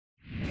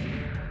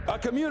A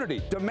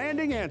community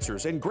demanding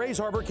answers in Grays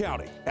Harbor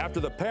County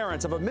after the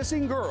parents of a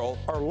missing girl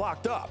are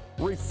locked up,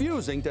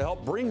 refusing to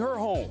help bring her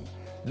home.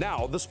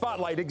 Now the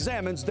spotlight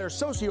examines their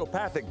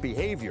sociopathic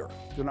behavior.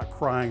 They're not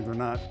crying, they're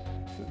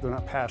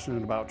not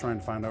passionate about trying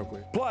to find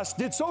Oakley. Plus,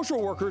 did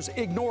social workers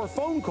ignore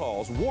phone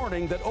calls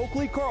warning that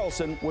Oakley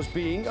Carlson was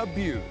being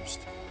abused?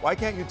 Why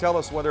can't you tell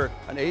us whether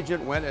an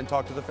agent went and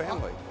talked to the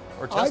family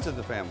or tested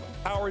the family?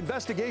 Our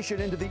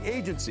investigation into the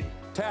agency,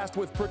 tasked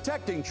with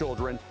protecting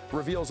children,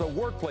 reveals a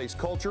workplace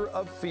culture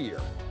of fear.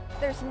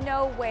 There's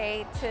no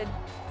way to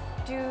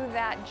do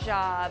that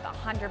job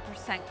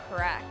 100%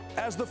 correct.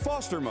 As the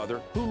foster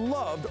mother who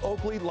loved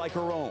Oakley like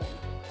her own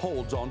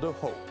holds on to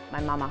hope.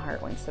 My mama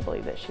heart wants to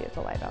believe that she is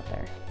alive out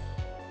there.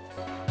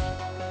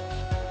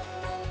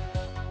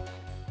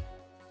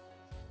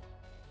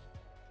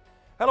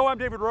 Hello, I'm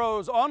David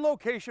Rose, on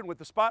location with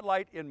the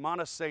Spotlight in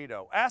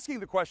Montecito, asking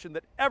the question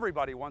that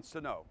everybody wants to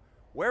know.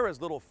 Where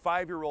is little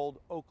 5-year-old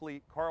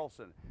Oakley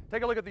Carlson?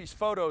 Take a look at these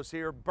photos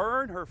here.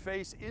 Burn her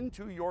face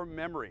into your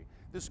memory.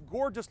 This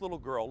gorgeous little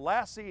girl,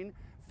 last seen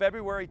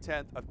February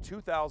 10th of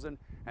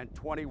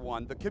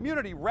 2021. The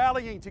community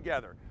rallying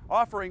together,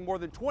 offering more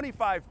than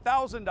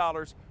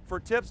 $25,000 for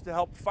tips to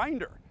help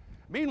find her.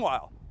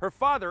 Meanwhile, her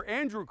father,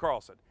 Andrew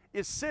Carlson,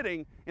 is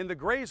sitting in the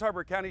Grays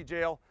Harbor County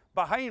Jail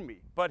behind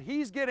me, but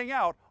he's getting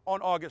out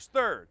on August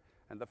 3rd.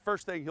 And the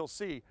first thing he'll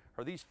see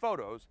are these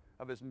photos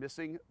of his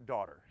missing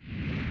daughter.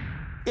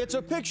 It's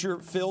a picture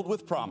filled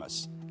with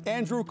promise.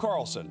 Andrew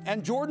Carlson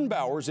and Jordan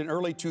Bowers in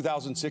early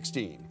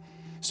 2016.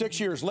 6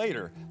 years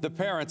later, the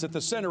parents at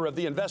the center of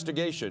the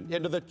investigation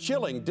into the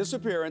chilling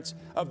disappearance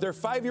of their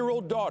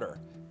 5-year-old daughter,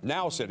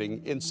 now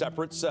sitting in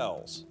separate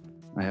cells.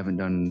 I haven't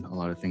done a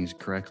lot of things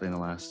correctly in the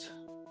last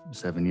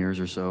 7 years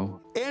or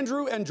so.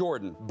 Andrew and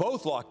Jordan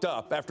both locked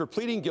up after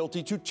pleading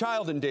guilty to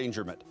child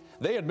endangerment.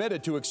 They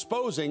admitted to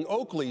exposing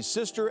Oakley's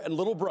sister and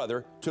little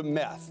brother to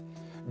meth.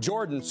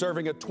 Jordan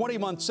serving a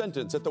 20-month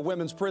sentence at the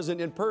women's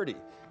prison in Purdy.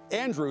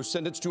 Andrew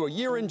sentenced to a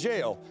year in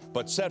jail,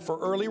 but set for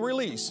early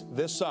release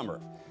this summer.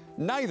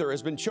 Neither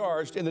has been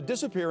charged in the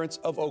disappearance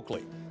of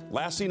Oakley,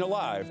 last seen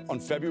alive on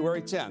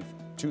February 10th,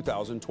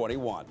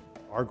 2021.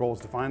 Our goal is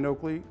to find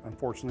Oakley.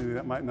 Unfortunately,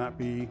 that might not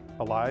be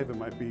alive. It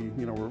might be,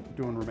 we're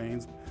doing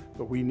remains,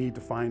 but we need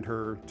to find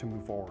her to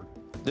move forward.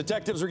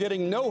 Detectives are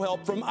getting no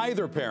help from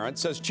either parent,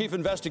 says Chief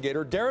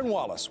Investigator Darren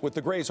Wallace with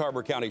the Grays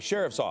Harbor County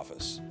Sheriff's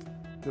Office.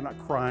 They're not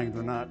crying,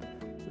 they're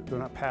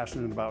not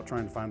passionate about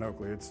trying to find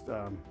Oakley. It's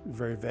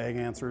very vague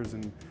answers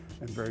and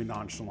very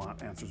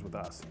nonchalant answers with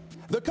us.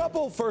 The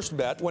couple first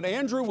met when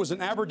Andrew was an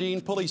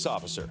Aberdeen police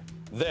officer.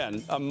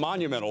 Then a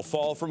monumental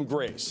fall from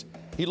grace.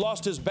 He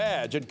lost his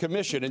badge and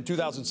commission in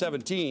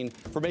 2017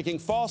 for making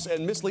false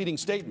and misleading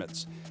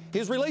statements.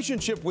 His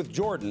relationship with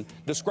Jordan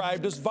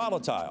described as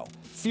volatile,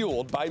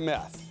 fueled by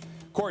meth.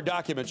 Court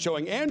documents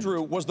showing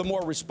Andrew was the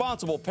more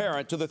responsible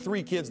parent to the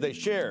 3 kids they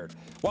shared,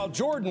 while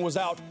Jordan was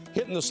out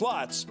hitting the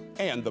slots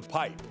and the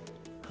pipe.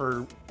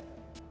 Her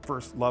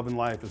first love in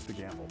life is to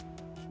gamble.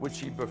 Would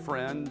she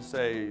befriend,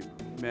 say,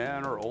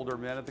 men or older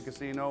men at the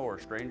casino or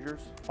strangers?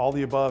 All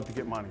the above to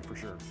get money, for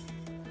sure.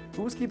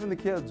 Who was keeping the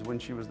kids when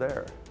she was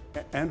there?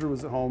 Andrew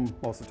was at home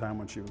most of the time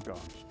when she was gone.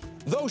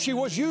 Though she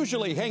was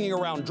usually hanging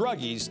around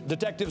druggies,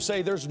 detectives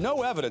say there's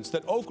no evidence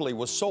that Oakley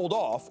was sold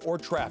off or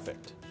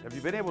trafficked. Have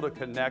you been able to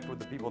connect with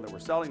the people that were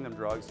selling them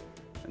drugs?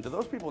 And do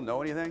those people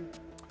know anything?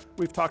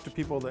 We've talked to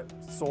people that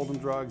sold them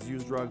drugs,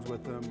 used drugs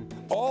with them.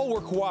 All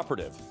were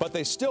cooperative, but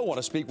they still want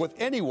to speak with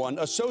anyone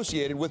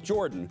associated with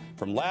Jordan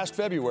from last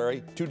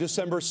February to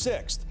December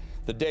 6th,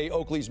 the day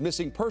Oakley's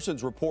missing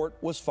persons report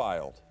was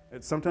filed.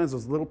 It's sometimes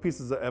those little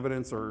pieces of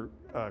evidence or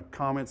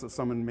comments that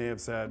someone may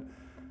have said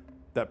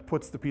that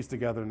puts the piece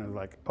together and is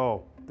like,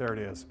 oh, there it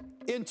is.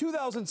 In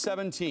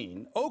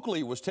 2017,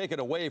 Oakley was taken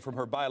away from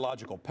her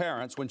biological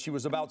parents when she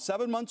was about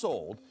 7 months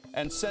old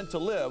and sent to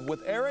live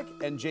with Eric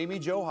and Jamie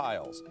Jo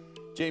Hiles.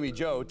 Jamie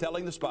Jo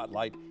telling the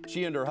Spotlight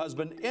she and her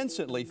husband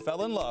instantly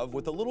fell in love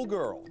with the little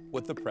girl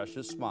with the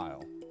precious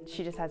smile.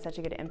 She just had such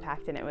a good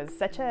impact, and it was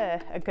such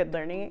a good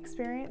learning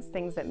experience.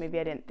 Things that maybe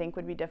I didn't think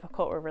would be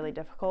difficult were really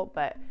difficult,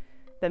 but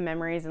the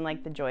memories and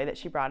the joy that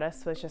she brought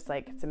us was just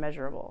it's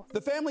immeasurable.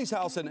 The family's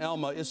house in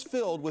Elma is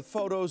filled with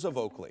photos of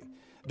Oakley.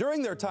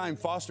 During their time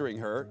fostering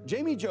her,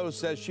 Jamie Jo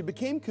says she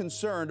became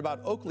concerned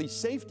about Oakley's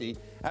safety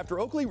after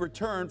Oakley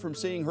returned from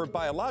seeing her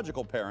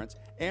biological parents,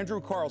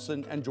 Andrew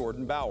Carlson and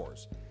Jordan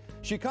Bowers.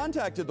 She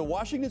contacted the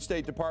Washington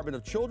State Department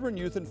of Children,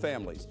 Youth and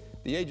Families,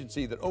 the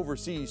agency that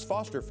oversees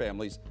foster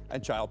families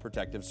and child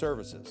protective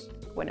services.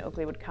 When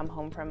Oakley would come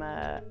home from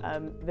a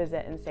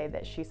visit and say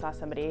that she saw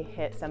somebody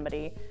hit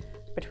somebody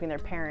between their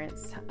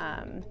parents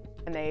and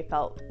they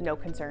felt no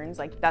concerns,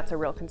 that's a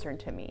real concern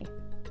to me.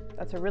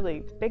 That's a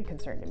really big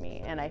concern to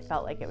me, and I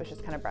felt like it was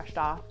just kind of brushed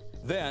off.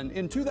 Then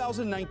in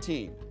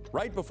 2019,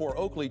 right before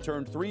Oakley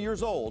turned 3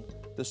 years old,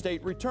 the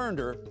state returned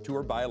her to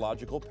her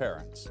biological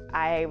parents.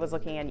 I was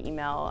looking at an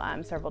email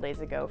several days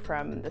ago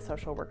from the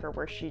social worker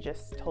where she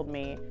just told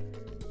me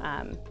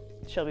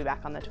she'll be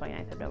back on the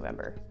 29th of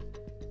November.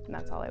 And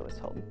that's all I was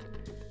told.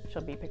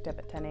 She'll be picked up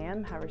at 10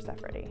 a.m., have her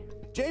stuff ready.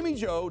 Jamie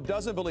Jo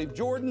doesn't believe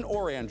Jordan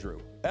or Andrew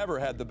ever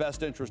had the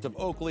best interest of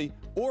Oakley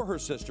or her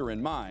sister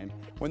in mind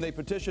when they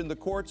petitioned the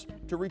courts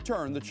to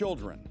return the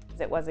children.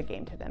 It was a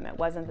game to them. It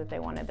wasn't that they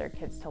wanted their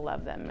kids to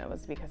love them. It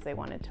was because they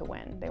wanted to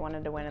win. They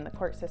wanted to win in the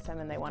court system,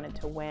 and they wanted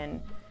to win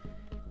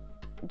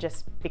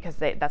just because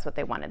that's what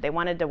they wanted. They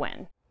wanted to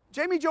win.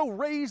 Jamie Jo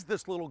raised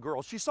this little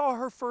girl. She saw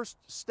her first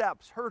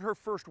steps, heard her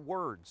first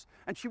words,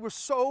 and she was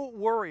so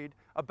worried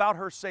about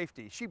her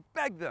safety. She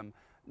begged them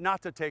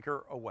not to take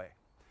her away.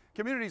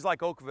 Communities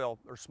like Oakville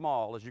are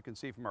small, as you can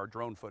see from our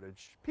drone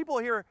footage. People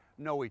here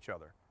know each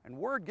other, and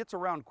word gets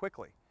around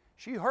quickly.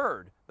 She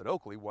heard that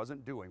Oakley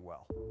wasn't doing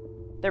well.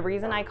 The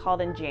reason I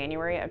called in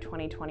January of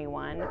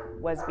 2021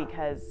 was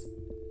because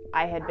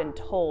I had been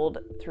told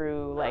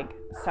through like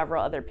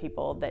several other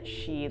people that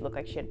she looked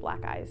like she had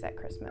black eyes at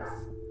Christmas.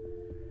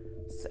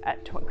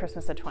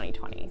 Christmas of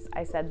 2020.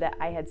 I said that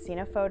I had seen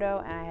a photo,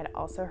 and I had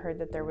also heard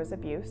that there was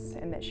abuse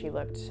and that she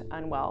looked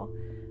unwell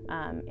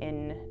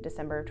in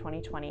December of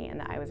 2020, and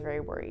that I was very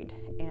worried.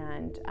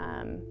 And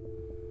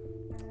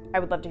I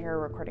would love to hear a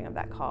recording of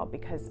that call,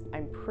 because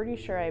I'm pretty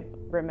sure I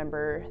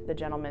remember the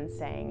gentleman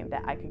saying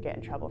that I could get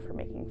in trouble for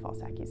making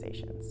false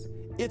accusations.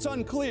 It's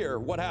unclear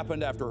what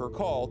happened after her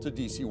call to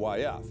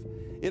DCYF.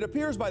 It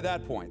appears by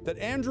that point that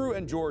Andrew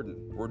and Jordan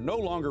were no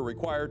longer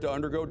required to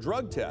undergo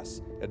drug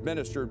tests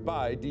administered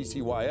by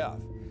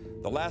DCYF.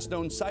 The last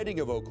known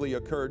sighting of Oakley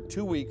occurred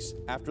 2 weeks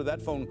after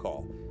that phone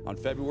call on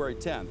February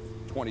 10th,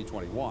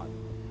 2021.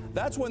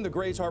 That's when the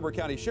Grays Harbor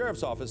County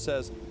Sheriff's Office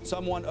says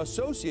someone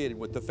associated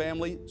with the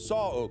family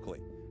saw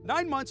Oakley.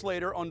 9 months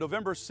later, on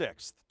November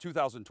 6th,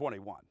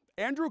 2021,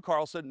 Andrew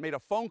Carlson made a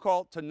phone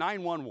call to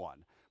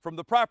 911 from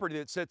the property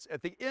that sits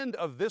at the end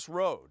of this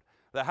road.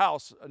 The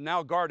house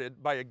now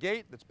guarded by a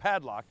gate that's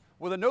padlocked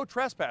with a no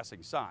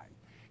trespassing sign.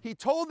 He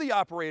told the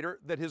operator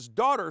that his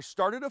daughter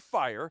started a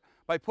fire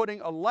by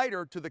putting a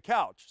lighter to the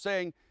couch,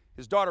 saying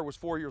his daughter was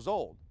 4 years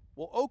old.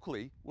 Well,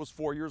 Oakley was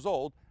 4 years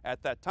old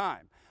at that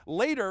time.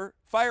 Later,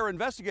 fire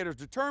investigators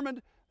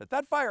determined that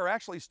that fire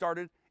actually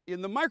started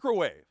in the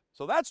microwave.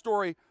 So that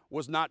story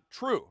was not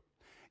true.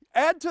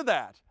 Add to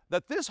that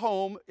this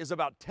home is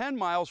about 10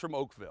 miles from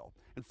Oakville.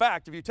 In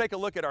fact, if you take a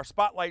look at our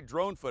Spotlight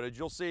drone footage,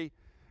 you'll see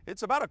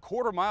it's about a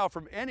quarter mile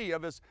from any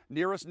of his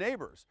nearest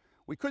neighbors.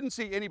 We couldn't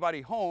see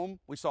anybody home.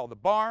 We saw the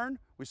barn,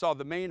 we saw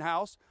the main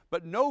house,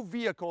 but no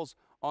vehicles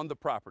on the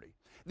property.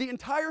 The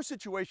entire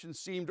situation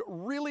seemed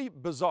really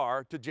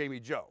bizarre to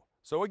Jamie Jo.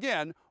 So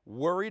again,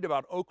 worried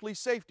about Oakley's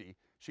safety,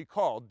 she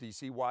called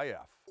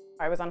DCYF.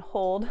 I was on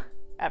hold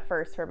at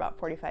first for about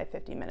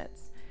 45-50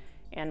 minutes,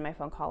 and my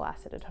phone call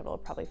lasted a total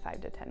of probably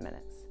 5 to 10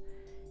 minutes.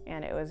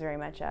 And it was very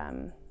much,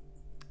 I'm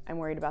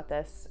worried about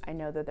this. I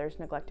know that there's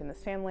neglect in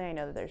this family. I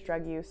know that there's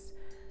drug use.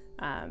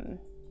 I'm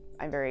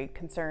very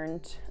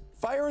concerned.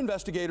 Fire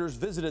investigators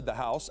visited the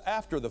house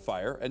after the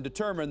fire and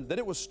determined that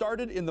it was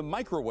started in the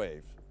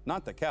microwave,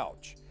 not the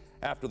couch.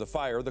 After the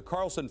fire, the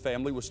Carlson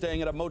family was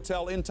staying at a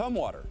motel in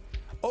Tumwater.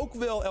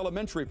 Oakville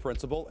Elementary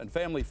principal and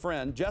family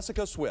friend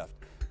Jessica Swift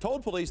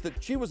told police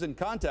that she was in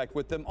contact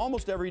with them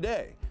almost every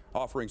day,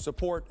 offering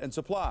support and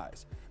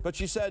supplies. But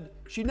she said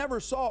she never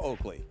saw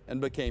Oakley and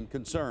became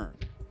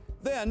concerned.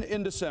 Then,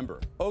 in December,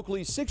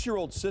 Oakley's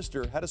 6-year-old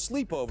sister had a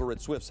sleepover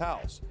at Swift's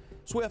house.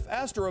 Swift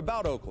asked her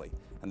about Oakley,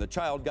 and the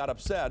child got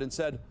upset and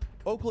said,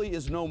 "Oakley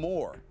is no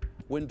more."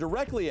 When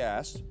directly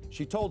asked,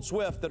 she told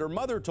Swift that her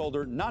mother told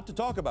her not to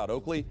talk about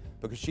Oakley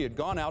because she had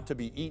gone out to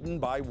be eaten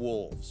by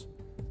wolves.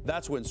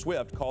 That's when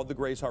Swift called the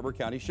Grays Harbor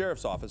County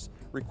Sheriff's Office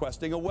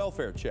requesting a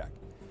welfare check.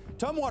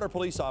 Tumwater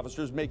police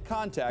officers made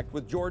contact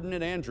with Jordan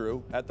and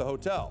Andrew at the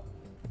hotel.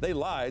 They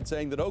lied,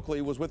 saying that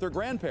Oakley was with her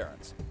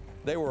grandparents.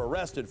 They were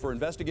arrested for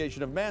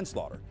investigation of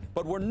manslaughter,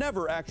 but were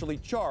never actually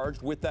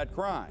charged with that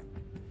crime.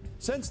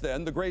 Since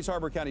then, the Grays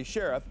Harbor County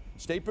Sheriff,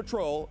 State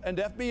Patrol, and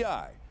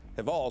FBI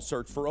have all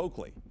searched for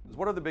Oakley.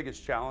 What are the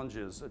biggest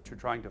challenges to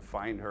trying to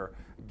find her,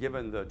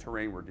 given the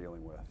terrain we're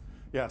dealing with?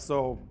 Yeah,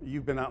 so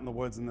you've been out in the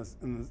woods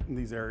in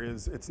these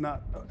areas. It's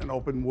not an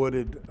open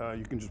wooded,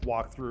 you can just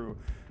walk through.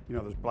 You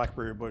know, there's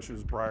blackberry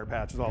bushes, briar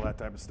patches, all that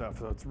type of stuff.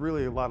 So it's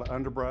really a lot of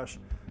underbrush.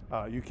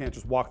 You can't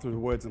just walk through the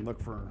woods and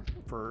look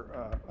for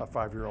a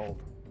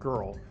 5-year-old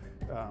girl.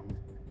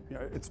 You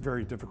know, it's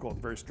very difficult,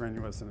 very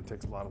strenuous, and it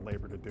takes a lot of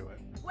labor to do it.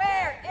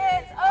 Where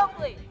is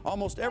Oakley?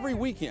 Almost every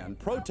weekend,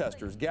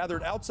 protesters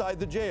gathered outside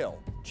the jail,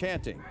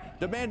 chanting,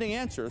 demanding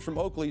answers from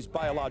Oakley's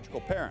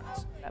biological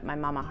parents. My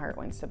mama heart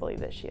wants to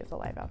believe that she is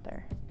alive out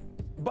there.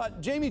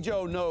 But Jamie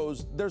Jo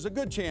knows there's a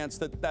good chance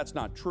that that's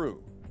not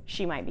true.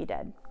 She might be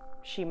dead.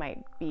 She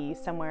might be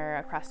somewhere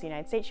across the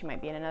United States. She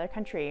might be in another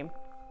country.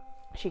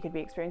 She could be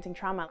experiencing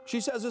trauma.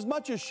 She says as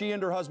much as she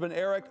and her husband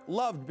Eric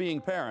loved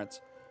being parents,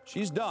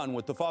 she's done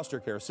with the foster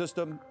care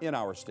system in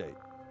our state.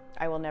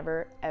 I will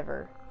never,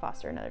 ever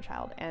foster another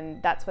child.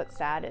 And that's what's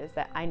sad, is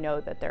that I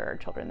know that there are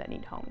children that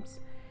need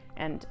homes.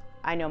 And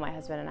I know my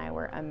husband and I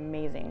were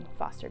amazing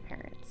foster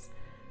parents.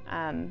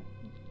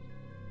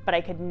 But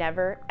I could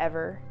never,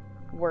 ever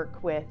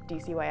work with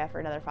DCYF or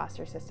another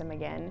foster system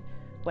again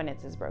when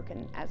it's as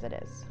broken as it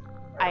is.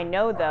 I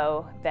know,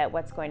 though, that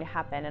what's going to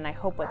happen, and I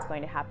hope what's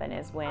going to happen,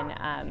 is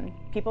when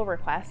people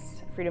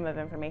request freedom of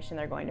information,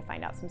 they're going to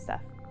find out some stuff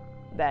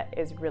that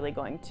is really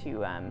going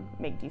to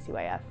make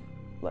DCYF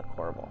look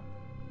horrible.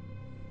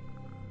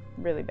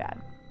 Really bad.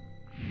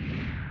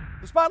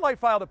 The Spotlight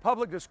filed a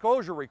public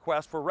disclosure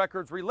request for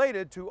records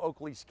related to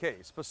Oakley's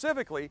case.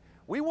 Specifically,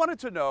 we wanted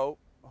to know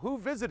who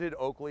visited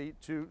Oakley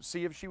to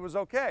see if she was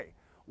okay.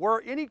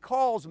 Were any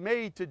calls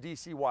made to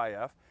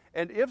DCYF?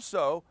 And if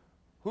so,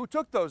 who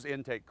took those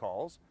intake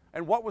calls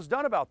and what was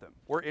done about them?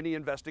 Were any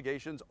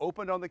investigations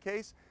opened on the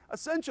case?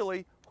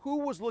 Essentially, who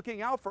was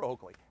looking out for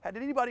Oakley? Had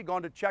anybody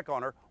gone to check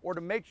on her or to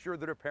make sure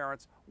that her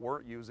parents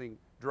weren't using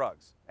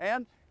drugs?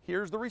 And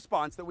here's the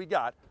response that we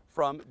got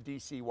from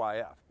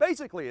DCYF.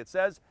 Basically, it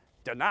says,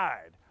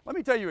 denied. Let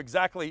me tell you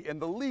exactly in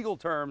the legal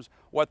terms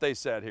what they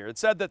said here. It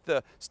said that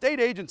the state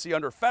agency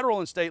under federal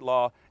and state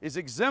law is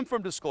exempt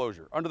from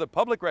disclosure under the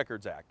Public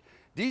Records Act.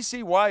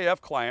 DCYF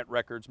client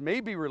records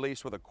may be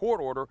released with a court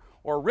order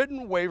or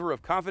written waiver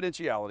of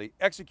confidentiality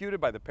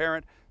executed by the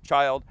parent,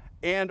 child,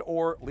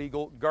 and/or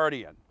legal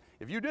guardian.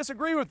 If you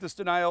disagree with this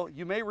denial,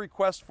 you may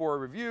request for a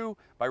review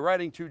by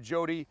writing to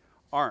Jody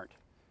Arndt.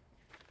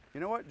 You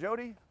know what,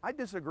 Jody? I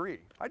disagree.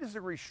 I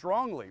disagree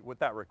strongly with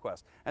that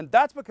request. And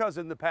that's because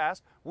in the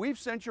past, we've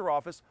sent your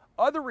office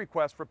other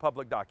requests for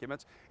public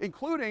documents,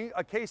 including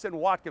a case in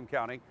Whatcom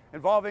County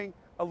involving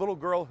a little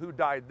girl who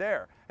died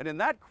there. And in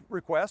that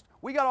request,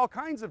 we got all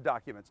kinds of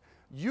documents.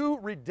 You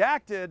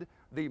redacted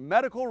the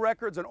medical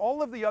records and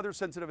all of the other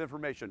sensitive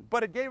information,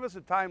 but it gave us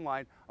a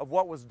timeline of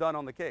what was done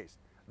on the case.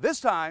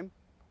 This time,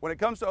 when it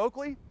comes to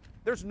Oakley,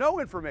 there's no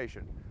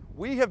information.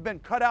 We have been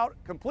cut out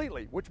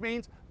completely, which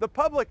means the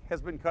public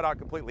has been cut out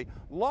completely.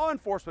 Law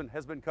enforcement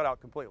has been cut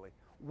out completely.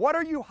 What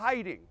are you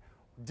hiding?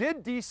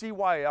 Did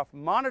DCYF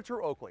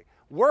monitor Oakley?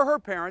 Were her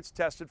parents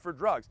tested for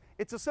drugs?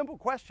 It's a simple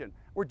question.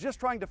 We're just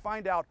trying to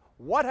find out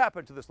what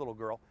happened to this little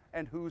girl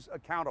and who's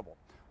accountable.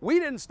 We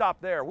didn't stop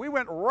there. We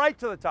went right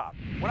to the top.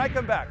 When I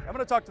come back, I'm going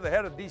to talk to the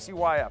head of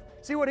DCYF,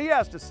 see what he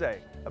has to say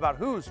about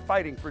who's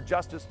fighting for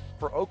justice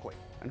for Oakley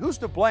and who's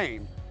to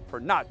blame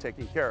for not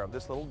taking care of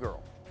this little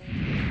girl.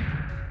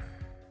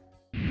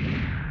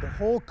 The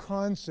whole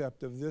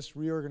concept of this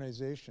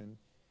reorganization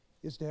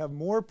is to have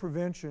more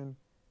prevention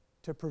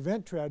to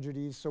prevent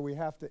tragedies, so we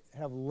have to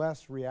have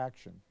less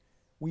reaction.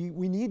 We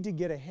need to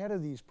get ahead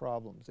of these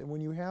problems, and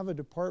when you have a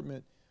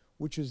department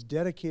which is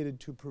dedicated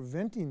to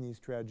preventing these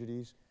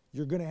tragedies,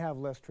 you're going to have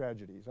less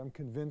tragedies. I'm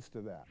convinced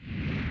of that.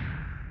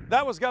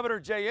 That was Governor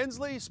Jay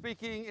Inslee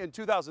speaking in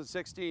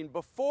 2016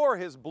 before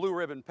his blue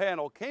ribbon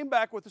panel came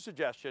back with a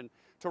suggestion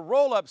to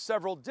roll up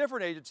several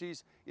different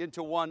agencies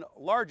into one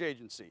large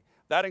agency.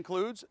 That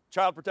includes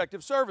Child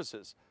Protective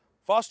Services,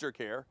 foster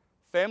care,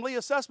 family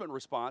assessment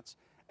response,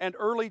 and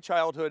early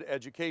childhood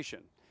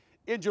education.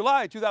 In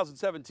July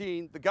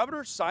 2017, the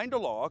governor signed a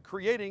law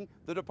creating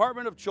the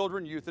Department of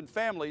Children, Youth, and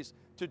Families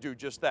to do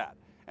just that,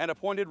 and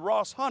appointed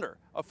Ross Hunter,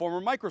 a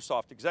former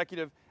Microsoft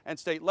executive and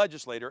state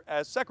legislator,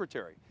 as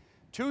secretary.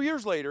 2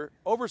 years later,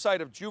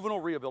 oversight of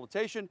juvenile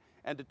rehabilitation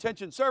and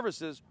detention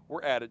services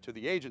were added to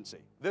the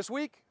agency. This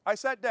week, I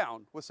sat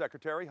down with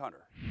Secretary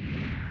Hunter.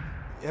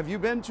 Have you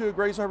been to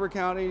Grays Harbor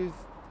County,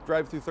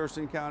 drive through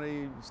Thurston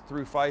County,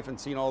 through Fife, and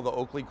seen all the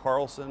Oakley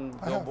Carlson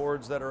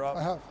billboards that are up?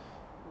 I have.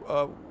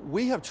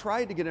 We have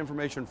tried to get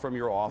information from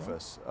your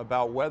office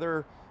about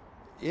whether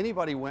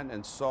anybody went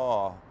and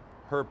saw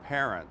her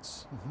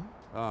parents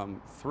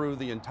through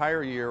the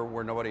entire year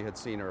where nobody had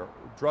seen her.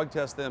 Drug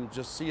test them,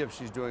 just see if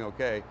she's doing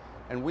okay.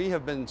 And we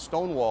have been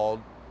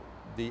stonewalled,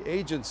 the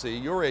agency,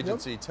 your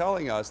agency,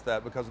 telling us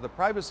that because of the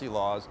privacy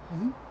laws,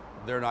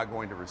 they're not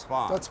going to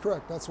respond. That's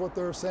correct. That's what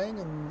they're saying,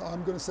 and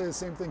I'm going to say the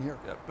same thing here.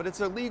 Yeah, but it's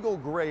a legal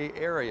gray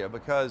area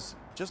because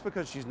just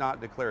because she's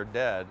not declared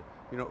dead,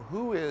 you know,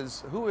 who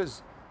is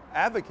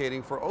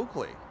advocating for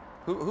Oakley?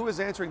 Who is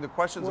answering the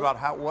questions about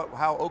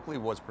how Oakley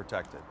was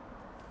protected?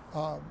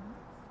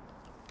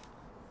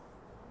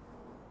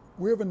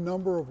 We have a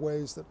number of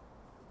ways that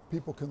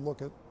people can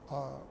look at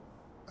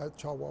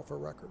child welfare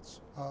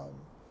records.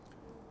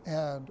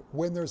 And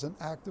when there's an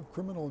active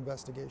criminal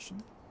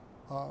investigation,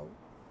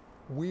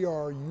 we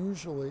are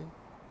usually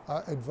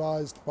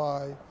asked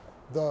by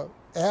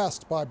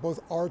both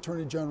our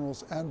attorney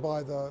generals and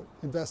by the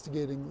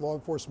investigating law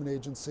enforcement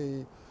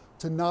agency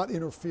to not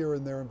interfere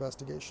in their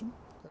investigation.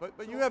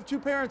 But you have two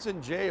parents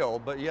in jail,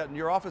 but yet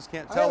your office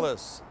can't tell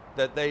us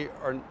that they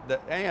are,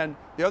 and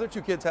the other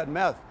two kids had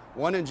meth.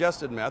 One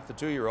ingested meth, the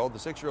 2-year-old, the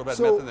 6-year-old had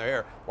meth in their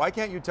hair. Why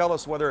can't you tell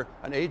us whether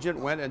an agent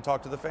went and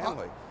talked to the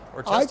family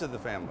or tested the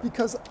family?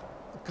 Because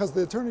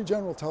the Attorney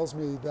General tells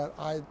me that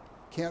I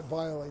can't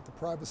violate the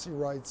privacy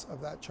rights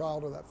of that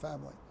child or that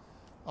family.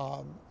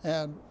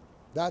 And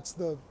that's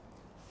the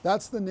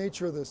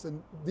nature of this.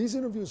 And these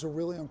interviews are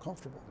really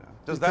uncomfortable. Yeah.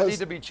 Does that need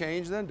to be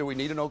changed then? Do we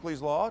need an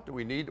Oakley's Law? Do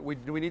we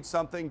need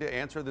something to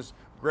answer this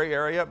gray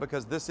area?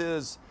 Because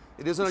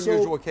it is an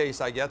unusual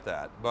case, I get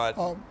that. But,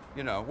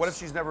 you know, what if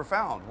she's never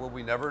found? Will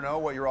we never know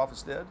what your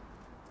office did?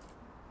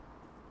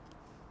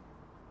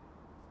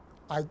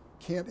 I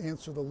can't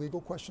answer the legal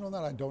question on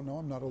that. I don't know.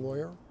 I'm not a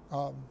lawyer.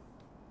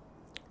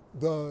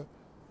 Do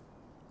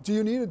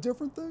you need a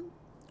different thing?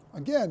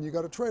 Again, you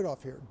got a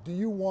trade-off here. Do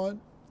you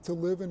want to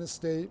live in a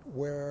state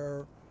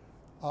where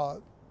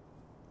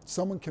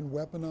someone can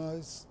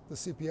weaponize the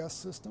CPS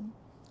system,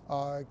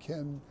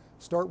 can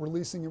start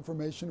releasing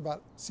information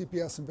about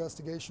CPS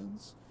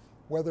investigations,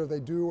 whether they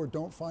do or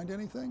don't find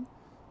anything?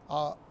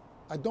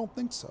 I don't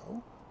think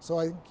so.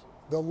 So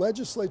the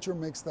legislature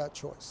makes that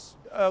choice.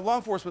 A law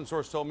enforcement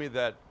source told me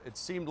that it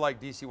seemed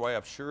like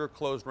DCYF sure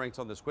closed ranks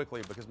on this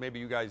quickly because maybe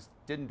you guys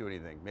didn't do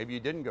anything. Maybe you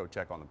didn't go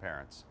check on the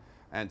parents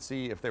and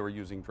see if they were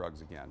using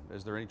drugs again.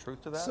 Is there any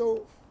truth to that?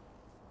 So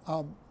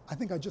I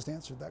think I just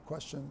answered that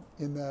question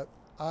in that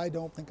I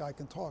don't think I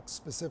can talk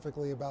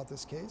specifically about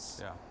this case.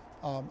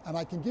 Yeah. And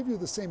I can give you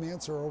the same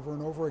answer over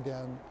and over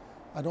again.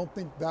 I don't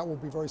think that will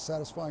be very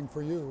satisfying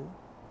for you.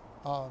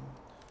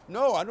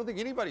 No, I don't think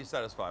anybody's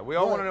satisfied. We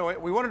all want to know.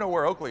 We want to know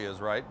where Oakley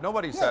is, right?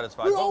 Nobody's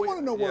satisfied. We all want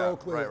to know where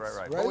Oakley is.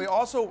 Right. But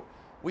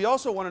we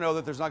also want to know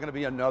that there's not going to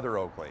be another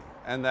Oakley,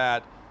 and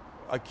that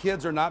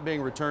kids are not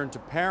being returned to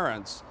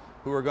parents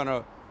who are going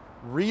to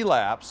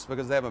relapse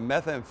because they have a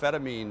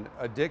methamphetamine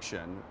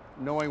addiction,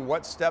 knowing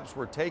what steps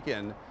were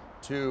taken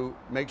to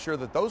make sure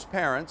that those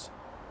parents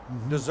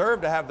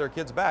deserve to have their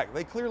kids back.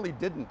 They clearly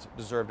didn't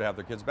deserve to have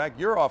their kids back.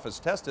 Your office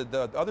tested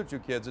the other two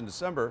kids in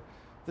December.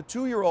 The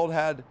 2-year-old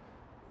had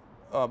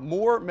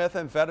more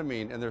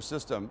methamphetamine in their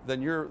system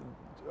than your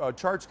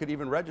charts could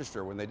even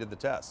register when they did the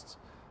tests.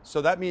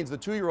 So that means the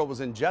 2-year-old was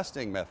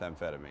ingesting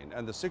methamphetamine,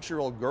 and the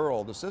 6-year-old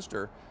girl, the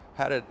sister,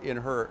 had it in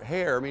her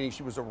hair, meaning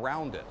she was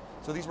around it.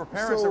 So these were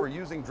parents that were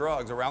using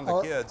drugs around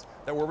the kids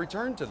that were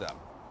returned to them.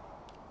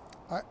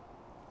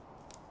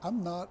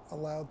 I'm not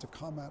allowed to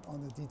comment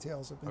on the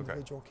details of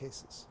individual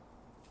cases.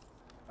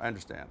 I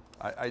understand.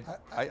 I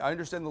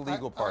understand the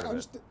legal part of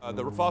it.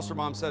 The foster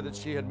mom said that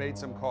she had made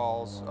some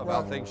calls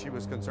about things she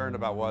was concerned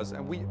about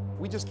and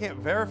we just can't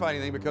verify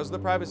anything because of the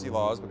privacy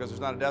laws, because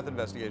there's not a death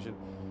investigation.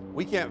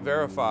 We can't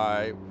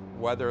verify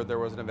whether there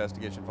was an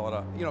investigation followed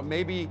up. You know,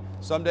 maybe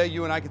someday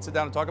you and I could sit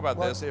down and talk about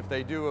this if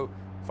they do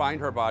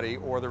find her body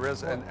or there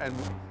is, and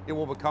it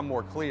will become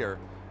more clear.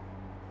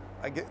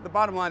 The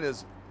bottom line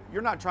is,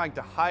 you're not trying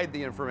to hide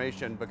the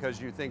information because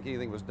you think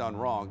anything was done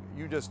wrong.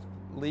 You just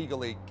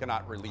legally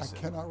cannot release it.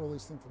 I cannot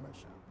release the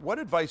information. What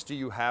advice do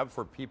you have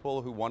for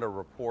people who want to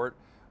report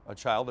a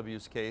child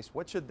abuse case?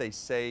 What should they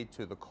say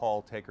to the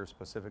call taker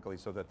specifically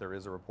so that there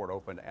is a report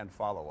open and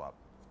follow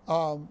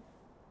up?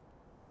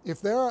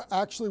 If they're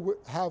actually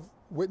have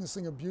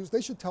witnessing abuse,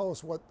 they should tell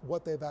us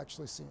what they've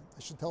actually seen.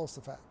 They should tell us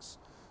the facts.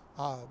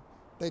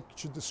 They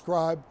should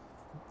describe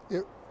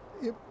it.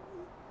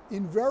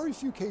 In very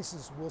few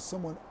cases will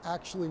someone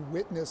actually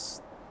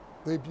witness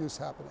the abuse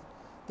happening.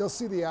 They'll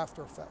see the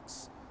after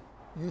effects.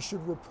 You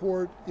should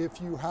report if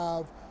you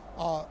have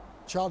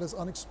child has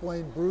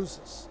unexplained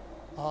bruises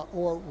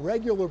or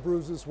regular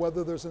bruises,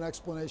 whether there's an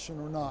explanation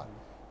or not.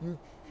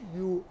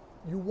 You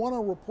want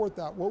to report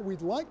that. What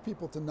we'd like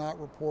people to not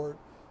report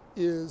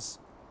is,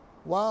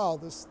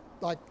 wow,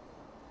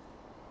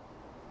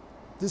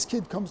 this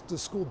kid comes to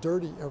school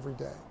dirty every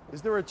day.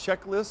 Is there a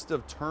checklist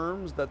of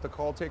terms that the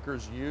call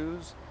takers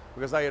use?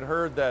 Because I had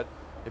heard that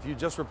if you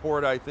just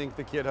report, I think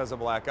the kid has a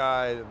black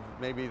eye,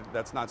 maybe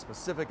that's not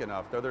specific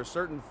enough. Are there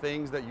certain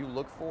things that you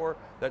look for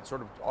that sort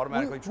of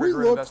automatically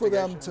trigger an investigation?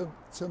 We look for them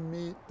to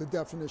meet the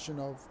definition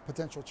of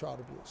potential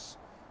child abuse.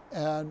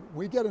 And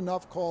we get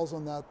enough calls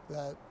on that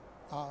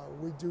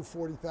we do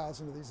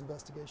 40,000 of these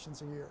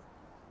investigations a year.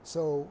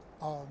 So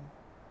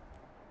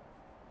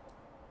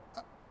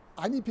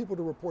I need people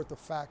to report the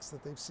facts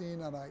that they've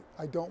seen, and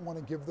I don't want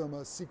to give them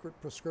a secret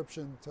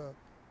prescription to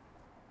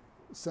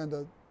send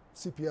a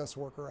CPS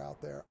worker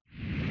out there.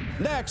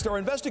 Next, our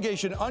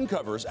investigation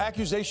uncovers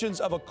accusations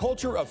of a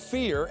culture of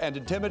fear and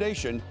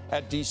intimidation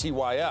at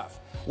DCYF,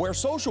 where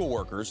social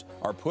workers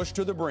are pushed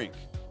to the brink.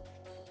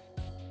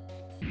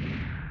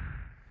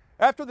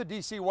 After the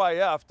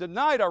DCYF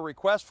denied our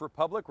request for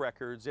public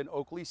records in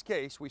Oakley's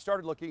case, we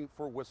started looking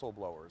for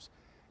whistleblowers.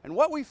 And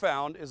what we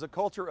found is a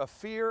culture of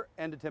fear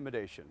and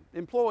intimidation.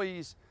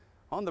 Employees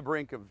on the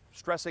brink of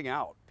stressing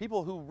out.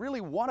 People who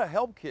really want to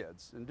help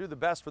kids and do the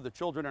best for the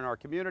children in our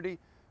community,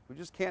 who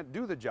just can't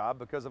do the job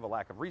because of a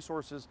lack of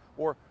resources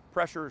or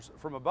pressures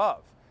from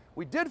above.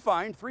 We did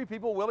find 3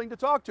 people willing to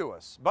talk to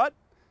us, but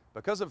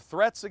because of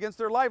threats against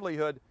their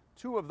livelihood,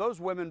 2 of those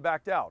women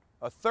backed out.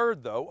 A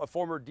third, though, a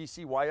former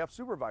DCYF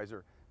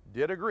supervisor,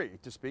 did agree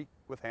to speak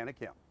with Hannah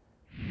Kim.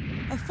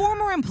 A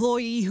former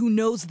employee who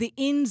knows the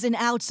ins and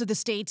outs of the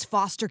state's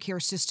foster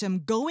care system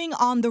going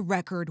on the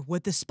record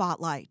with the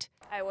spotlight.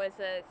 I was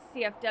a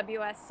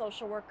CFWS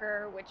social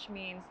worker, which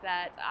means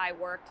that I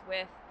worked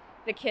with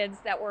the kids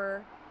that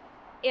were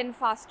in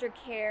foster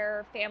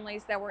care,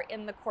 families that were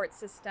in the court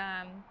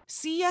system.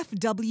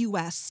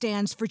 CFWS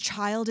stands for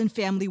Child and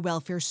Family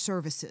Welfare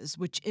Services,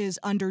 which is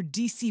under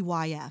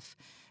DCYF.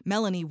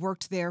 Melanie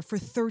worked there for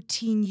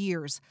 13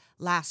 years,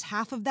 last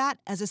half of that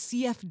as a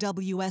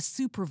CFWS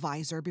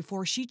supervisor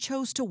before she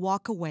chose to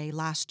walk away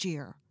last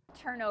year.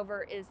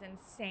 Turnover is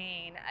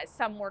insane.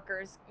 Some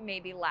workers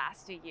maybe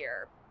last a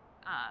year,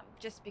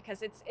 just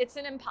because it's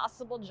an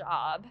impossible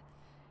job.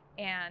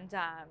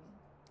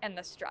 and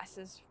the stress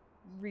is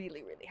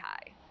really, really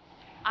high.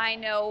 I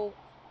know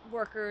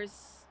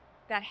workers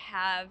that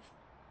have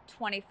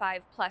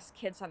 25 plus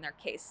kids on their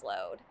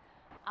caseload.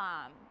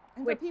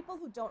 And for people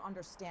who don't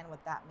understand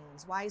what that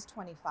means, why is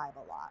 25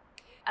 a lot?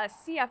 A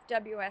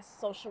CFWS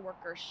social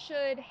worker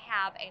should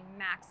have a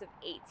max of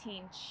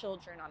 18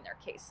 children on their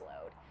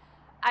caseload.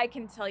 I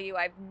can tell you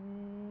I've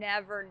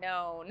never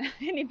known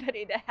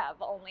anybody to have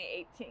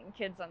only 18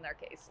 kids on their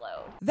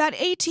caseload. That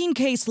 18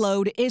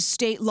 caseload is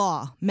state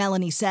law.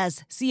 Melanie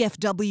says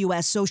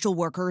CFWS social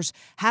workers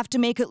have to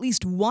make at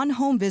least one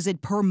home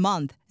visit per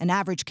month, an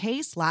average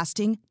case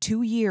lasting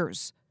 2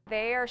 years.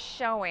 They are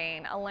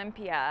showing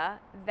Olympia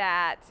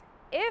that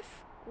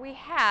if we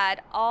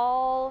had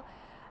all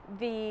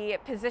the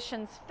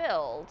positions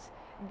filled,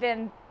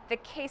 then the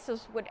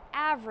cases would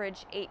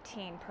average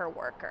 18 per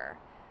worker.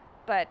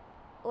 But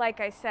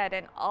like I said,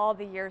 in all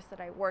the years that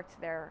I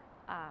worked there,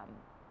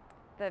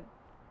 the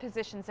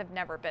positions have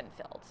never been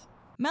filled.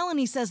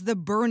 Melanie says the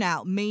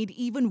burnout made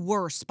even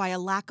worse by a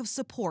lack of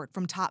support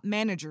from top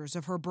managers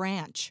of her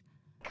branch.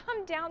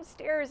 Come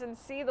downstairs and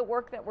see the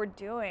work that we're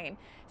doing,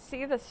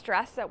 see the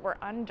stress that we're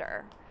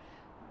under.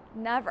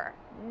 Never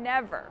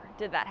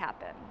did that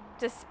happen.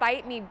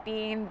 Despite me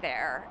being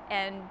there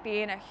and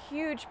being a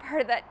huge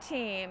part of that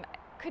team, I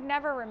could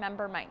never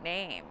remember my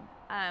name.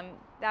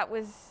 That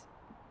was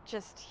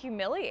just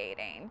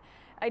humiliating.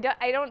 I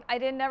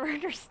never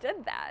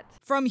understood that.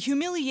 From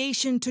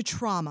humiliation to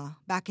trauma,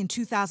 back in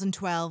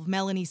 2012,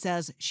 Melanie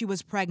says she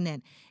was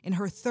pregnant in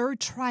her 3rd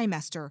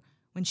trimester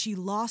when she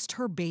lost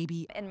her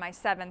baby. In my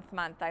 7th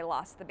month, I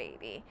lost the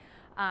baby.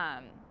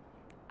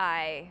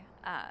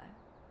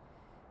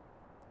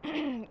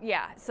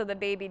 Yeah, so the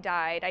baby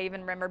died. I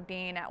even remember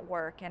being at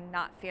work and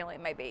not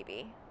feeling my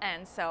baby.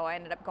 And so I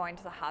ended up going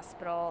to the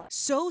hospital.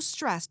 So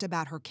stressed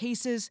about her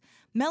cases,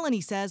 Melanie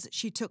says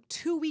she took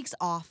 2 weeks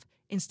off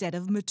instead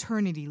of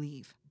maternity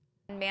leave.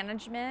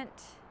 Management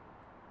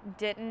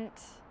didn't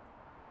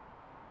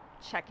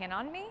check in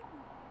on me.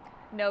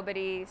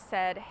 Nobody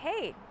said,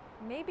 hey,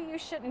 maybe you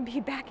shouldn't be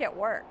back at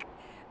work.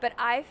 But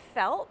I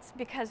felt,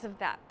 because of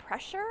that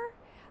pressure,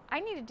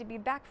 I needed to be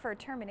back for a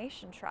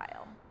termination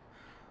trial.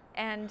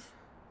 And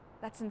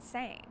that's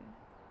insane.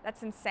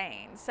 That's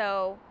insane.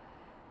 So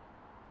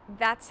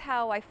that's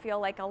how I feel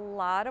like a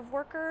lot of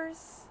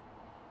workers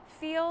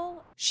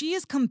feel. She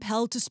is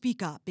compelled to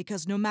speak up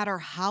because no matter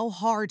how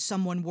hard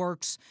someone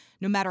works,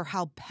 no matter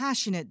how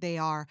passionate they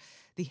are,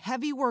 the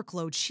heavy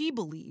workload she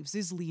believes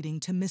is leading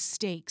to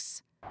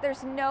mistakes.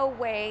 There's no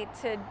way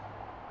to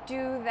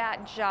do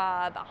that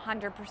job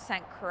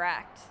 100%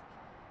 correct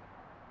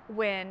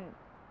when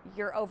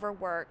you're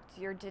overworked,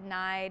 you're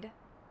denied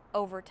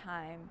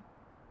overtime.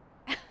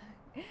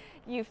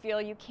 You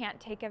feel you can't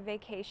take a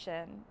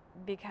vacation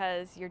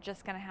because you're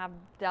just going to have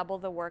double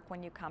the work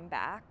when you come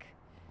back.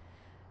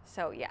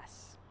 So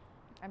yes,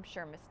 I'm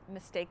sure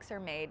mistakes are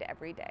made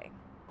every day.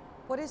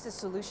 What is the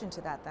solution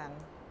to that then?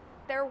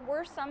 There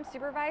were some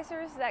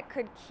supervisors that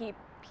could keep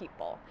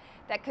people,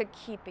 that could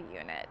keep a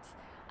unit.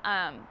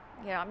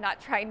 You know, I'm not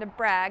trying to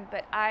brag,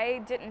 but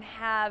I didn't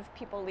have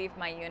people leave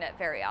my unit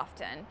very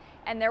often.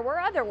 And there were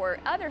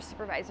other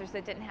supervisors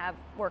that didn't have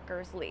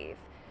workers leave.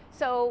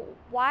 So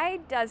why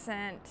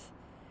doesn't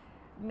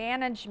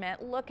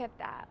management look at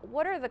that?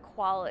 What are the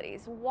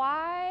qualities?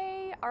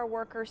 Why are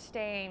workers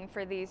staying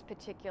for these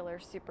particular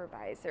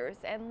supervisors?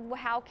 And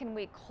how can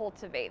we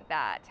cultivate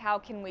that? How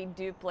can we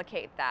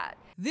duplicate that?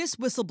 This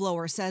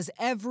whistleblower says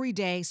every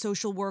day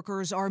social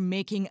workers are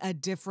making a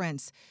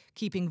difference,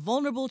 keeping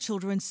vulnerable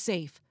children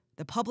safe.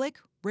 The public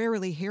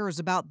rarely hears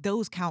about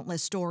those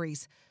countless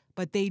stories,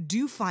 but they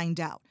do find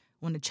out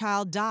when a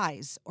child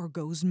dies or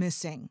goes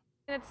missing.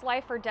 It's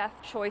life or death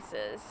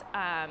choices.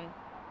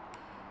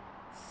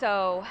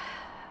 So,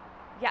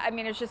 yeah, I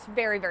mean, it's just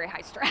very, very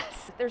high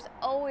stress. There's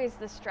always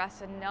the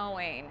stress of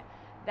knowing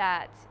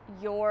that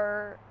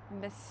your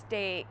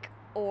mistake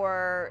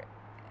or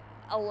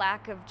a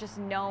lack of just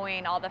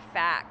knowing all the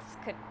facts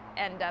could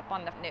end up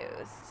on the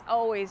news. It's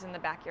always in the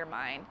back of your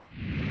mind.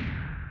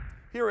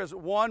 Here is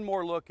one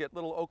more look at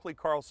little Oakley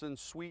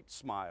Carlson's sweet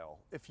smile.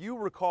 If you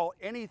recall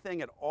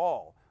anything at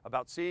all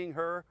about seeing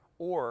her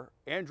or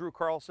Andrew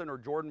Carlson or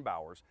Jordan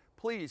Bowers,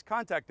 please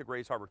contact the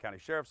Grays Harbor County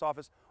Sheriff's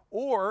Office,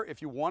 or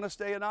if you want to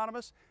stay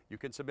anonymous, you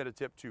can submit a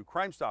tip to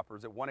Crime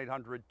Stoppers at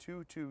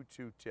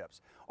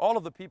 1-800-222-TIPS. All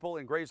of the people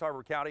in Grays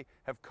Harbor County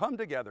have come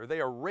together.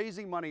 They are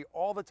raising money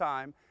all the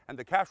time, and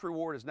the cash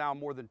reward is now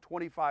more than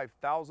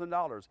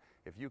 $25,000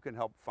 if you can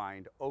help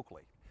find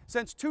Oakley.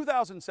 Since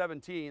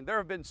 2017, there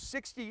have been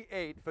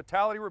 68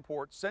 fatality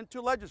reports sent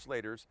to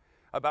legislators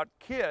about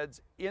kids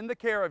in the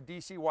care of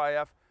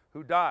DCYF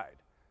who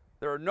died.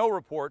 There are no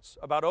reports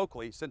about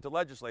Oakley sent to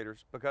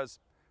legislators because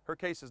her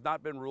case has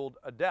not been ruled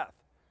a death.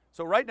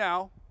 So right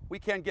now, we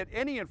can't get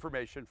any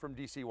information from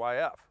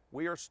DCYF.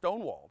 We are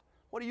stonewalled.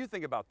 What do you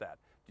think about that?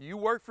 Do you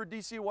work for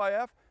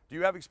DCYF? Do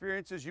you have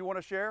experiences you want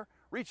to share?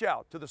 Reach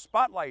out to the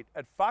spotlight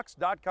at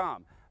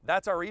fox.com.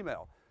 That's our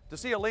email. To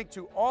see a link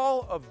to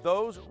all of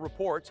those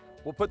reports,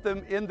 we'll put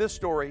them in this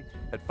story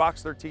at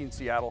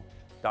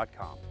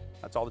fox13seattle.com.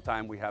 That's all the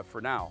time we have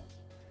for now.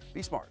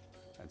 Be smart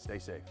and stay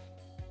safe.